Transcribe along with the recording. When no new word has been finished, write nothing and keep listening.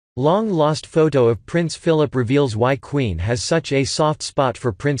Long-lost photo of Prince Philip reveals why Queen has such a soft spot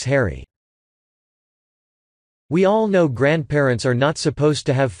for Prince Harry. We all know grandparents are not supposed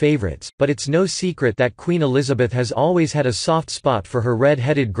to have favorites, but it's no secret that Queen Elizabeth has always had a soft spot for her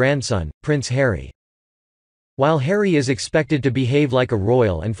red-headed grandson, Prince Harry. While Harry is expected to behave like a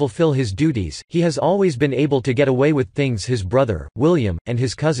royal and fulfill his duties, he has always been able to get away with things his brother, William, and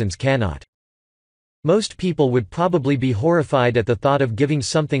his cousins cannot. Most people would probably be horrified at the thought of giving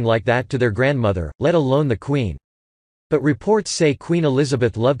something like that to their grandmother, let alone the Queen. But reports say Queen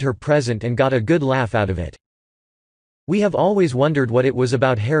Elizabeth loved her present and got a good laugh out of it. We have always wondered what it was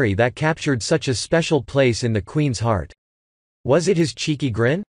about Harry that captured such a special place in the Queen's heart. Was it his cheeky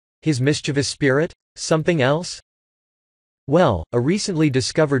grin? His mischievous spirit? Something else? Well, a recently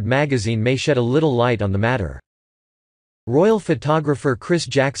discovered magazine may shed a little light on the matter. Royal photographer Chris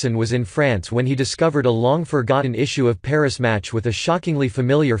Jackson was in France when he discovered a long-forgotten issue of Paris Match with a shockingly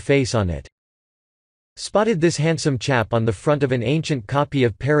familiar face on it. Spotted this handsome chap on the front of an ancient copy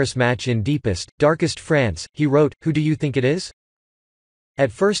of Paris Match in deepest, darkest France, he wrote, "Who do you think it is?"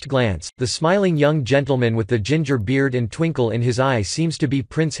 At first glance, the smiling young gentleman with the ginger beard and twinkle in his eye seems to be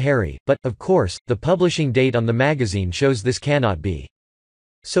Prince Harry, but, of course, the publishing date on the magazine shows this cannot be.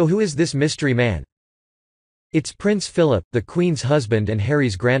 So who is this mystery man? It's Prince Philip, the Queen's husband and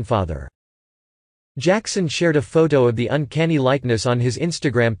Harry's grandfather. Jackson shared a photo of the uncanny likeness on his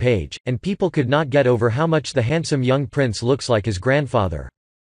Instagram page, and people could not get over how much the handsome young prince looks like his grandfather.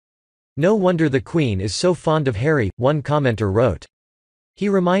 No wonder the Queen is so fond of Harry, one commenter wrote. He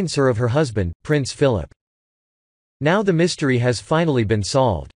reminds her of her husband, Prince Philip. Now the mystery has finally been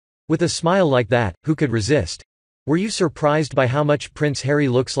solved. With a smile like that, who could resist? Were you surprised by how much Prince Harry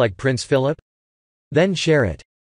looks like Prince Philip? Then share it.